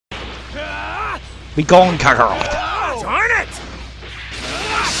Be gone, Kakarot. Darn it!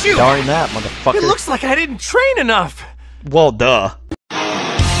 Shoot! Darn that, motherfucker. It looks like I didn't train enough. Well, duh.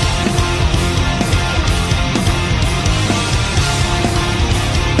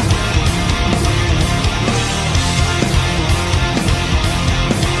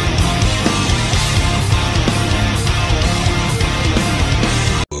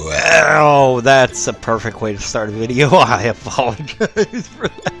 Well, that's a perfect way to start a video. I apologize for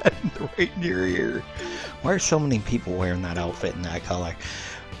that. Right in your ear. Why are so many people wearing that outfit in that color?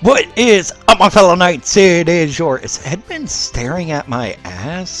 What is up, my fellow knights? It is your... Is Edmund staring at my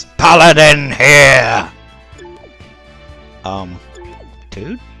ass? Paladin here!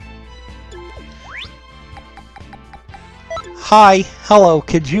 Dude? Hi, hello,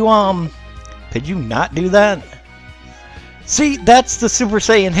 could you not do that? See, that's the Super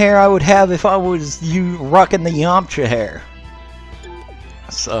Saiyan hair I would have if I was you rocking the Yamcha hair.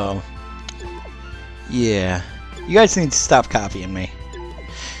 So, yeah. You guys need to stop copying me.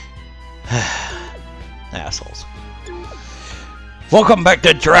 Assholes. Welcome back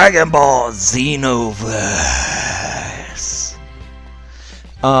to Dragon Ball Xenoverse.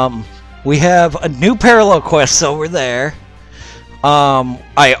 We have a new parallel quest over there.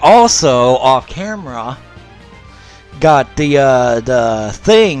 I also, off camera, got the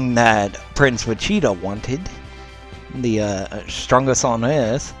thing that Prince Vegeta wanted. The strongest on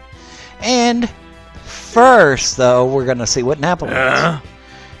Earth. And first, though, we're gonna see what Nappa wants.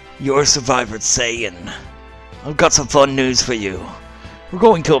 You're Survivor Saiyan. I've got some fun news for you. We're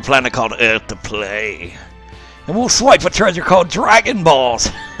going to a planet called Earth to play. And we'll swipe a treasure called Dragon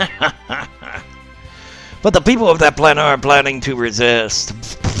Balls. But the people of that planet are planning to resist.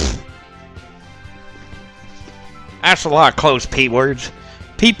 That's a lot of close P words.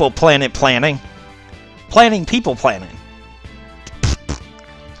 People planet planning. Planning people planning.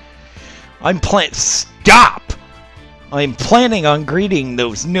 Stop! I'm planning on greeting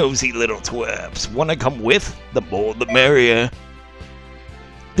those nosy little twerps. Wanna come with? The more the merrier.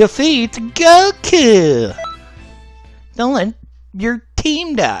 Defeat Goku! Don't let your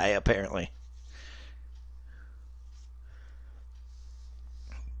team die, apparently.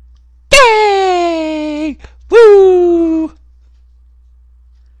 Yay! Woo!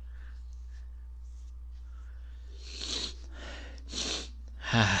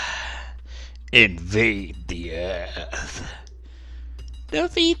 Invade the Earth.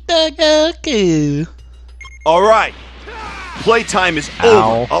 Defeat the Goku. Alright. Playtime is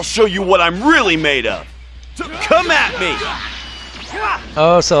over. I'll show you what I'm really made of. So come at me!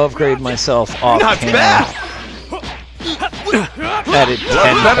 Oh, so upgrade myself off Not camera. bad! Added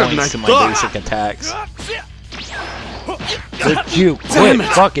 10 points to my basic attacks. Would you quit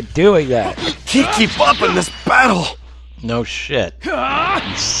fucking doing that? Can't keep up in this battle! No shit.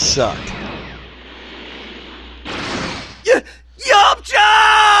 You suck.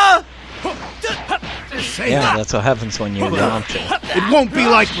 Yamcha! Yeah, that's what happens when you're Yamcha. It won't be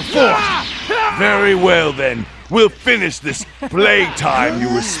like before. Very well then. We'll finish this playtime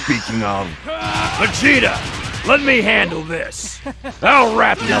you were speaking of. Vegeta, let me handle this. I'll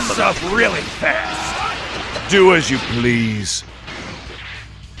wrap this up really fast. Do as you please.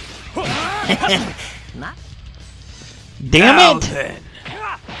 Damn Now it! then,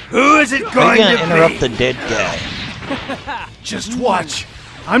 who is it Are you going gonna to interrupt be? the dead guy? Just watch.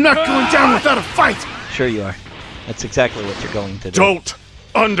 I'm not going down without a fight. Sure you are. That's exactly what you're going to do. Don't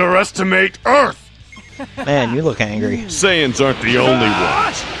underestimate Earth. Man, you look angry. Saiyans aren't the only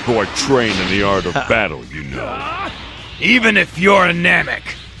ones who are trained in the art of battle, you know. Even if you're a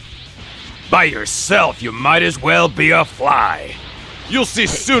Namek, by yourself you might as well be a fly. You'll see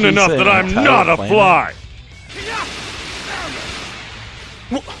soon He's enough that I'm entire not a planet. fly.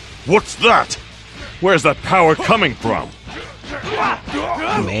 What's that? Where's that power coming from?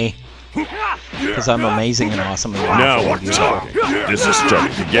 Me. Because I'm amazing and awesome and Now wonderful we're and talking. This is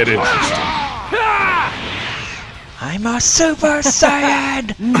starting to get interesting. I'm a Super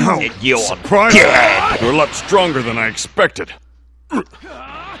Saiyan! And you're Surprise! dead! You're a lot stronger than I expected.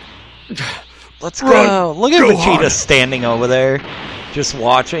 Let's go! Look at Vegeta on. standing over there, just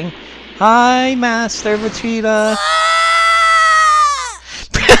watching. Hi, Master Vegeta!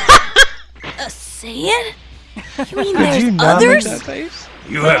 A Saiyan? You mean Did you there's not make others? that face?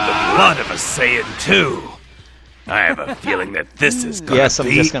 You have the blood of a Saiyan too. I have a feeling that this is gonna Yes, I'm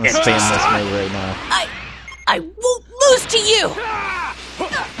be just gonna spam interesting. this move right now. I won't lose to you!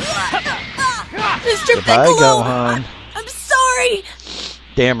 Mr. Goodbye, Piccolo! Gohan. I'm sorry!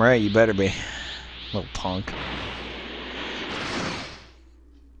 Damn right, you better be. Little punk.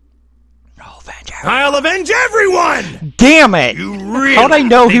 Oh, Vegeta! I'll avenge everyone! Damn it! You really How'd I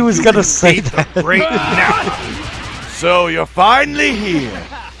know he think was you gonna can say beat the that? great now? So you're finally here.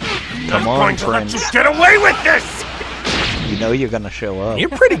 Come I'm on, going to let Prince. you get away with this! You know you're gonna show up. You're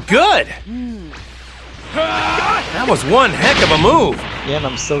pretty good. That was one heck of a move. Yeah, and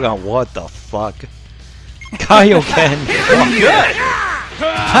I'm still going, what the fuck? Kaioken! Pretty good.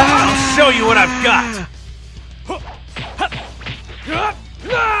 I'll show you what I've got.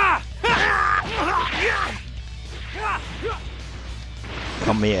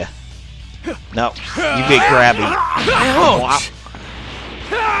 Come here. No, you get grabby. Ouch.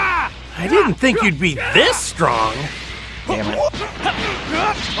 I didn't think you'd be this strong. Damn it.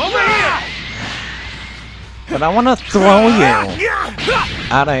 Over here. But I want to throw you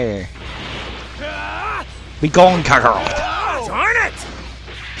out of here. Be gone, Kakarot. Darn it.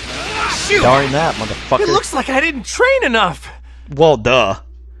 Shoot. Darn that, motherfucker. It looks like I didn't train enough. Well, duh.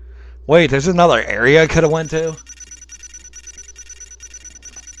 Wait, there's another area I could have went to?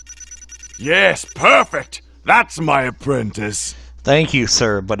 Yes, perfect. That's my apprentice. Thank you,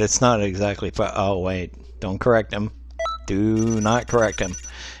 sir, but it's not exactly... Oh, wait. Don't correct him. Do not correct him.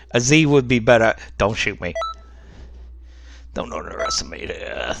 A Z would be better. Don't shoot me. Don't underestimate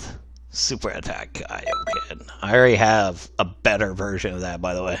it. Super attack Kaioken. I already have a better version of that,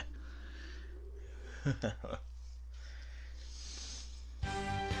 by the way.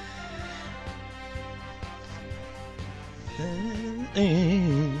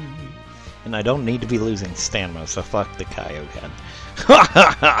 And I don't need to be losing stamina, so fuck the Kaioken. Ha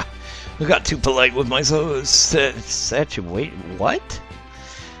ha ha! I got too polite with my wait, what?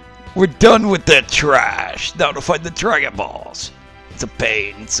 We're done with that trash. Now to find the Dragon Balls. It's a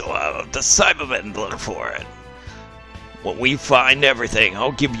pain, so I'll have to Cybermen look for it. When we find everything,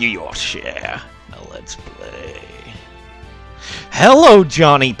 I'll give you your share. Now let's play. Hello,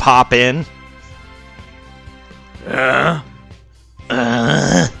 Johnny Poppin'.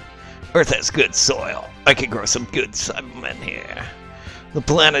 Earth has good soil. I can grow some good Cybermen here. The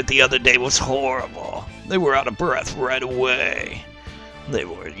planet the other day was horrible. They were out of breath right away. They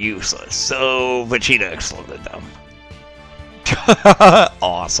were useless, so Vegeta exploded them.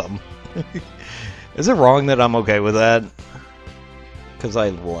 Awesome. Is it wrong that I'm okay with that? Because I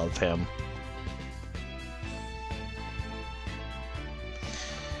love him.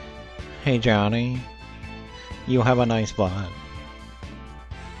 Hey Johnny, you have a nice butt.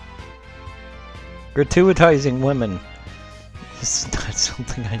 Gratuitizing women is not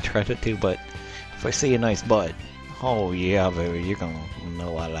something I try to do, but if I see a nice butt, oh yeah baby, you're gonna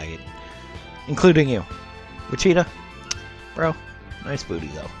know I like it. Including you. Vegeta, bro, nice booty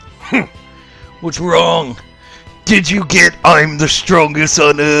though. What's wrong? Did you get I'm the strongest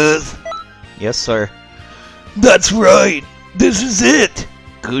on Earth? Yes, sir. That's right. This is it.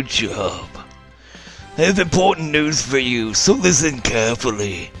 Good job. I have important news for you, so listen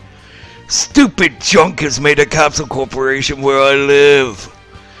carefully. Stupid junk has made a capsule corporation where I live.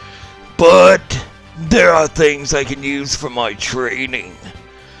 But there are things I can use for my training.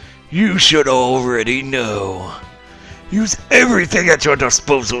 You should already know. Use everything at your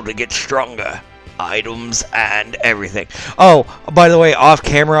disposal to get stronger. Items and everything. Oh, by the way, off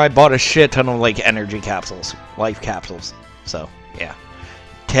camera I bought a shit ton of like energy capsules. Life capsules. So, yeah.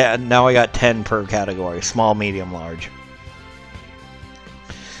 Now I got 10 per category. Small, medium, large.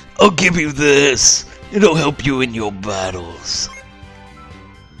 I'll give you this. It'll help you in your battles.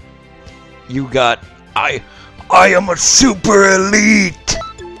 You got... I am a super elite!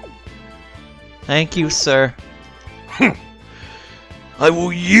 Thank you, sir. I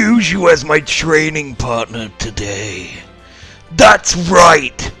will use you as my training partner today. That's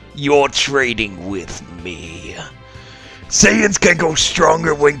right! You're trading with me. Saiyans can go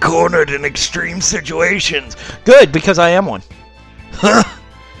stronger when cornered in extreme situations. Good, because I am one. Huh?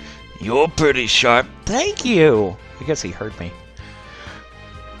 You're pretty sharp. Thank you. I guess he hurt me.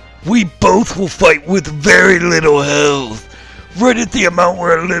 We both will fight with very little health. Right at the amount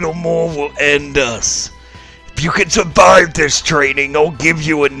where a little more will end us. If you can survive this training, I'll give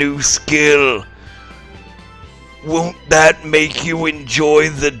you a new skill. Won't that make you enjoy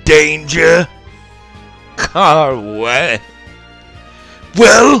the danger? What?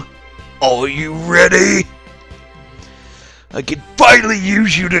 Well, are you ready? I can finally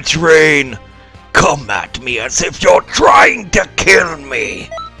use you to train. Come at me as if you're trying to kill me.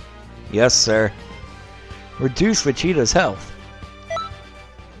 Yes, sir. Reduce Vegeta's health.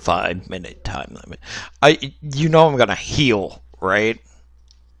 5-minute time limit. You know I'm gonna heal, right?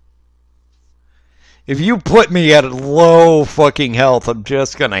 If you put me at low fucking health, I'm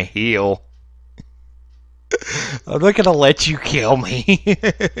just gonna heal. I'm not gonna let you kill me.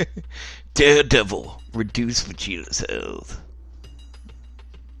 Daredevil, reduce Vegeta's health.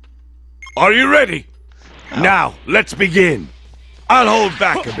 Are you ready? Now, let's begin. I'll hold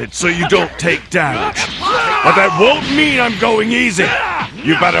back a bit so you don't take damage. But that won't mean I'm going easy.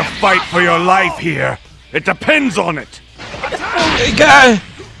 You better fight for your life here. It depends on it. Go!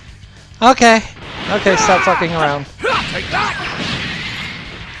 Okay. Okay, stop fucking around.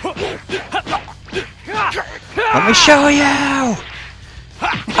 Let me show you!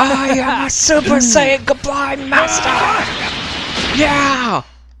 I am a Super Saiyan Goodbye Master! Yeah!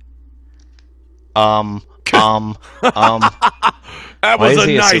 That Why was is a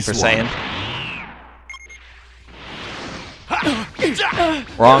he a nice Super one. Saiyan?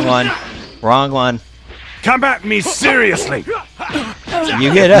 Wrong one. Wrong one. Come at me seriously.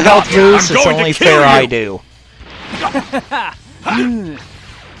 You get a health boost, I'm it's going to only kill fair you. I do.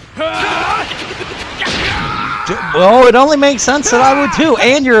 Well, it only makes sense that I would too,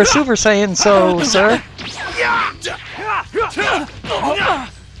 and you're a Super Saiyan, so, sir.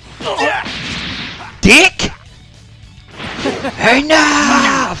 Dick!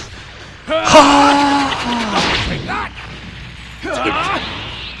 Enough!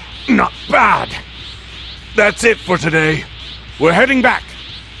 Not bad. That's it for today. We're heading back.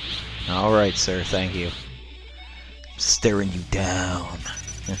 Alright, sir, thank you. Staring you down.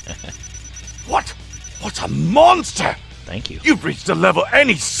 What? What a monster! Thank you. You've reached a level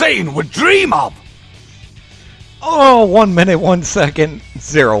any Saiyan would dream of! Oh, 1 minute, 1 second.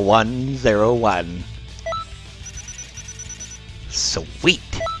 0101. Sweet.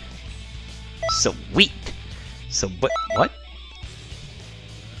 Sweet. So, what?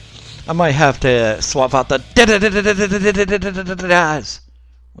 I might have to swap out the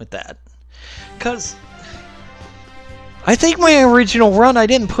with that. Because I think my original run, I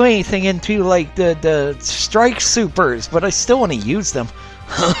didn't put anything into, like, the strike supers, but I still want to use them.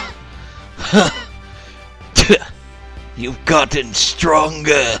 You've gotten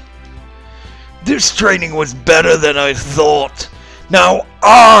stronger. This training was better than I thought. Now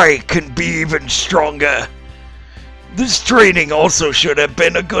I can be even stronger. This training also should have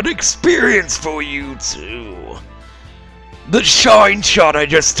been a good experience for you too. The Shine Shot I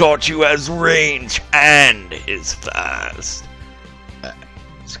just taught you has range and is fast.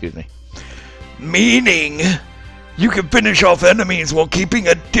 Excuse me. Meaning, you can finish off enemies while keeping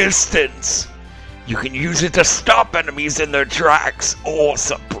a distance. You can use it to stop enemies in their tracks or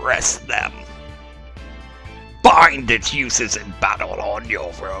suppress them. Find its uses in battle on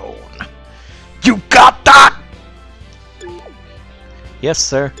your own. You got that? Yes,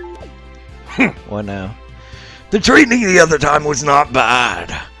 sir. What now? The training the other time was not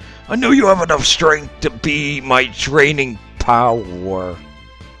bad. I know you have enough strength to be my training power.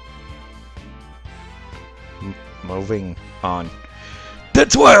 Moving on.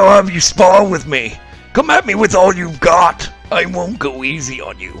 That's why I'll have you spar with me. Come at me with all you've got. I won't go easy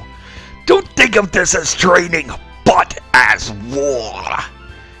on you. Don't think of this as training, but as war.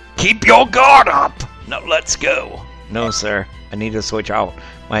 Keep your guard up. Now let's go. No, sir. I need to switch out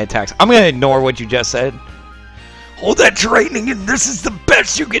my attacks. I'm going to ignore what you just said. All that training and this is the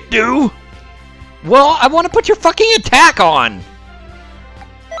best you can do? Well, I want to put your fucking attack on.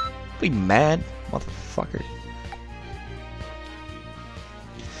 Be mad, motherfucker.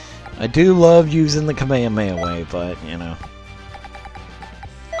 I do love using the Kamehameha way, but, you know.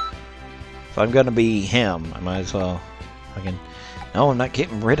 If I'm gonna be him, I might as well fucking... No, I'm not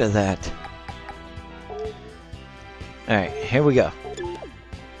getting rid of that. Alright, here we go.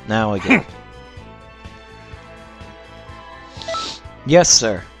 Now again. Yes,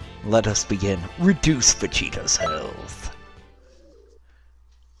 sir. Let us begin. Reduce Vegeta's health.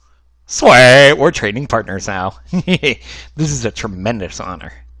 Sweet! We're training partners now. This is a tremendous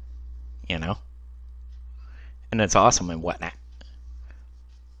honor. You know? And it's awesome and whatnot.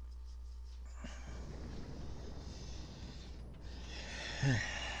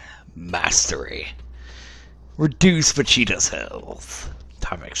 Mastery. Reduce Vegeta's health.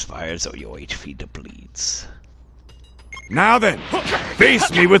 Time expires or your HP depletes. Now then, face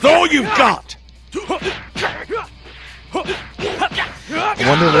me with all you've got! I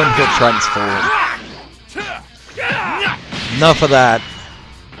wonder when he'll transform. Enough of that.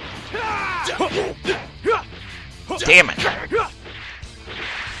 Damn it.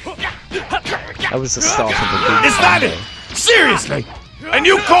 That was the start of the good. Is that it? Seriously? And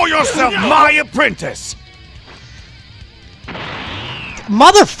you call yourself my apprentice?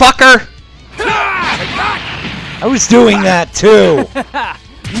 Motherfucker! I was doing that too.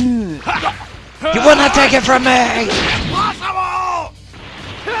 You wanna take it from me? Impossible!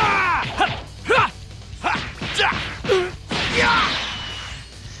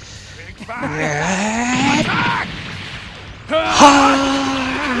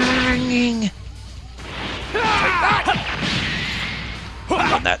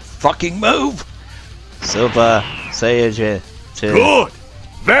 fucking move. Super Saiyan 2. Good!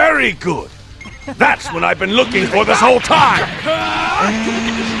 Very good! That's what I've been looking for this whole time!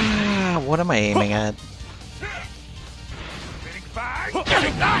 What am I aiming at?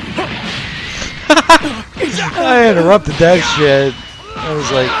 I interrupted that shit. I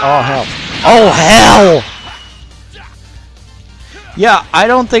was like, oh hell. Oh hell! Yeah, I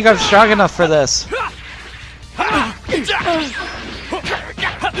don't think I'm strong enough for this.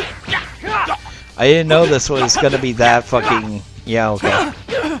 I didn't know this was gonna be that fucking... Yeah, okay.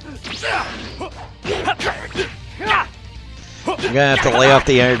 I'm gonna have to lay off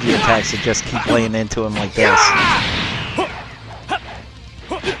the energy attacks and just keep laying into him like this.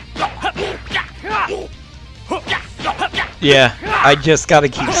 Yeah, I just gotta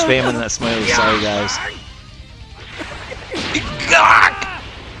keep spamming this move, sorry guys.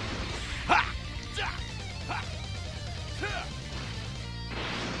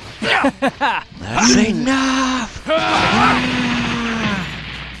 That's enough!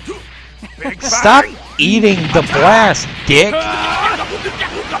 Stop eating the blast, dick!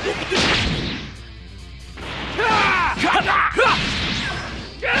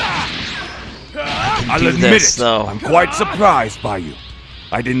 I'll admit it, though. I'm quite surprised by you.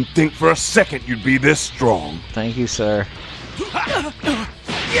 I didn't think for a second you'd be this strong. Thank you, sir.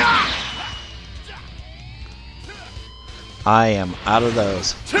 I am out of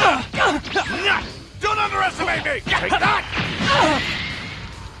those. Don't underestimate me! Take that!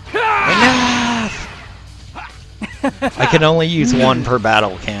 Enough! I can only use one per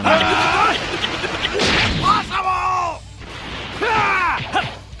battle, can I?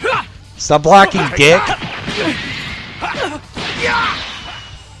 Stop blocking, dick!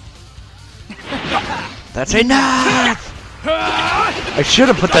 That's enough! I should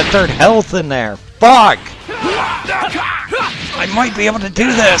have put that third health in there. Fuck! I might be able to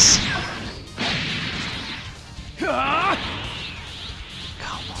do this. Come on.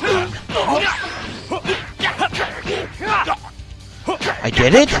 I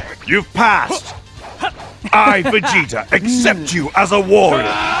did it? You've passed. I, Vegeta, accept you as a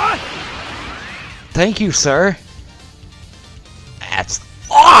warrior. Thank you, sir. That's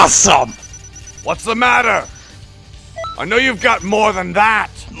awesome! What's the matter? I know you've got more than that.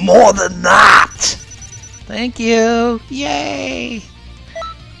 More than that! Thank you! Yay!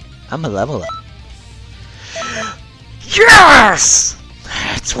 I'm a level up. Yes!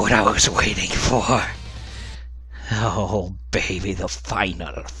 That's what I was waiting for. Oh, baby, the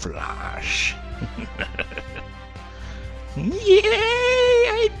final flash. Yay!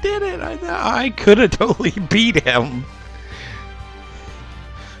 I did it! I could have totally beat him.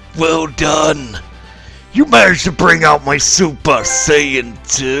 Well done! You managed to bring out my Super Saiyan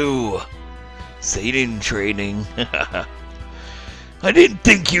 2. Saiyan training. I didn't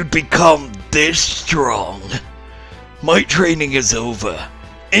think you'd become this strong. My training is over.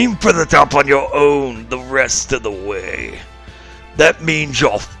 Aim for the top on your own the rest of the way. That means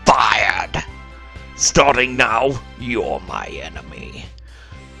you're fired. Starting now, you're my enemy.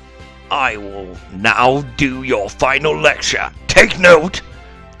 I will now do your final lecture. Take note.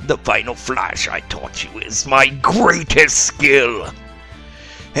 The final flash I taught you is my greatest skill.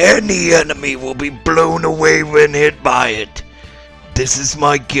 Any enemy will be blown away when hit by it. This is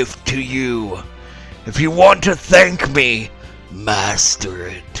my gift to you. If you want to thank me, master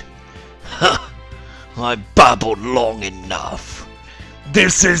it. I babbled long enough.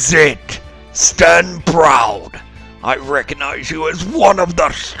 This is it. Stand proud. I recognize you as one of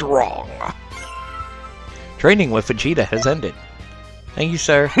the strong. Training with Vegeta has ended. Thank you,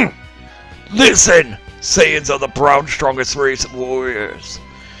 sir. Listen! Saiyans are the proud, strongest race of warriors.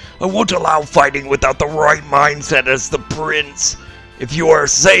 I won't allow fighting without the right mindset as the prince. If you are a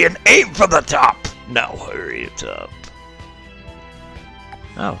Saiyan, aim for the top! Now hurry it up.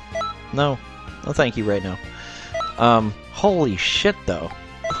 Oh. No. No thank you right now. Holy shit, though.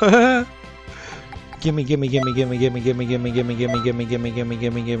 Gimme, gimme, gimme, gimme, gimme, gimme, gimme, gimme, gimme, gimme, gimme, gimme,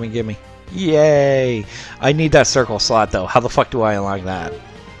 gimme, gimme, gimme. Yay! I need that circle slot, though. How the fuck do I unlock that?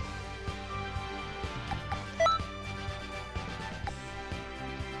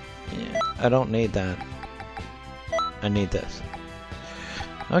 Yeah, I don't need that. I need this.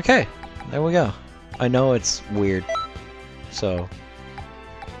 Okay, there we go. I know it's weird, so...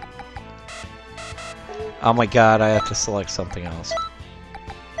 Oh my god, I have to select something else.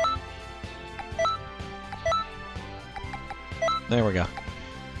 There we go.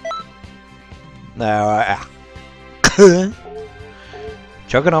 Now,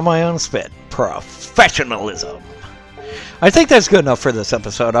 choking on my own spit. Professionalism. I think that's good enough for this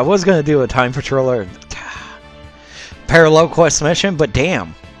episode. I was going to do a time patroller parallel quest mission, but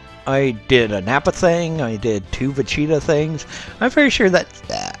damn. I did a Nappa thing. I did 2 Vegeta things. I'm very sure that's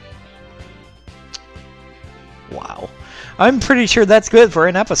that. Wow. I'm pretty sure that's good for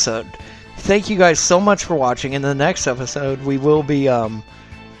an episode. Thank you guys so much for watching. In the next episode, we will be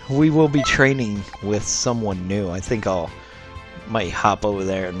training with someone new. I think might hop over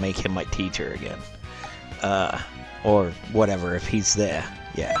there and make him my teacher again. Or whatever, if he's there.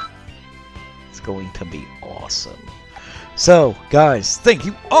 Yeah. It's going to be awesome. So, guys, thank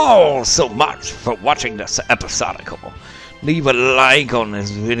you all so much for watching this episodical. Leave a like on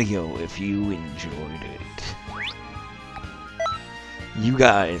this video if you enjoyed it. You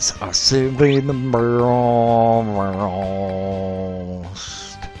guys are simply the best.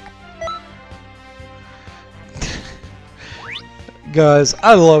 Guys,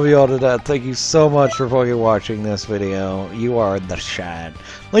 I love you all to death. Thank you so much for fucking watching this video. You are the shit.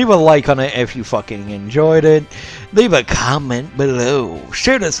 Leave a like on it if you fucking enjoyed it. Leave a comment below.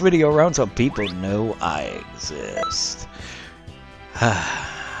 Share this video around so people know I exist.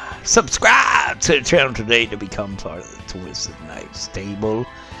 Subscribe to the channel today to become part of the Twisted Knife stable.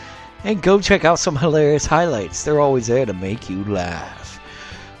 And go check out some hilarious highlights. They're always there to make you laugh.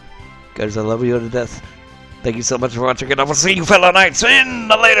 Guys, I love you to death. Thank you so much for watching, and I will see you fellow knights in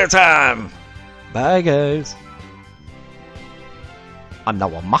the later time. Bye, guys. I'm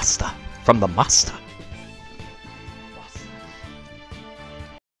now a master from the master.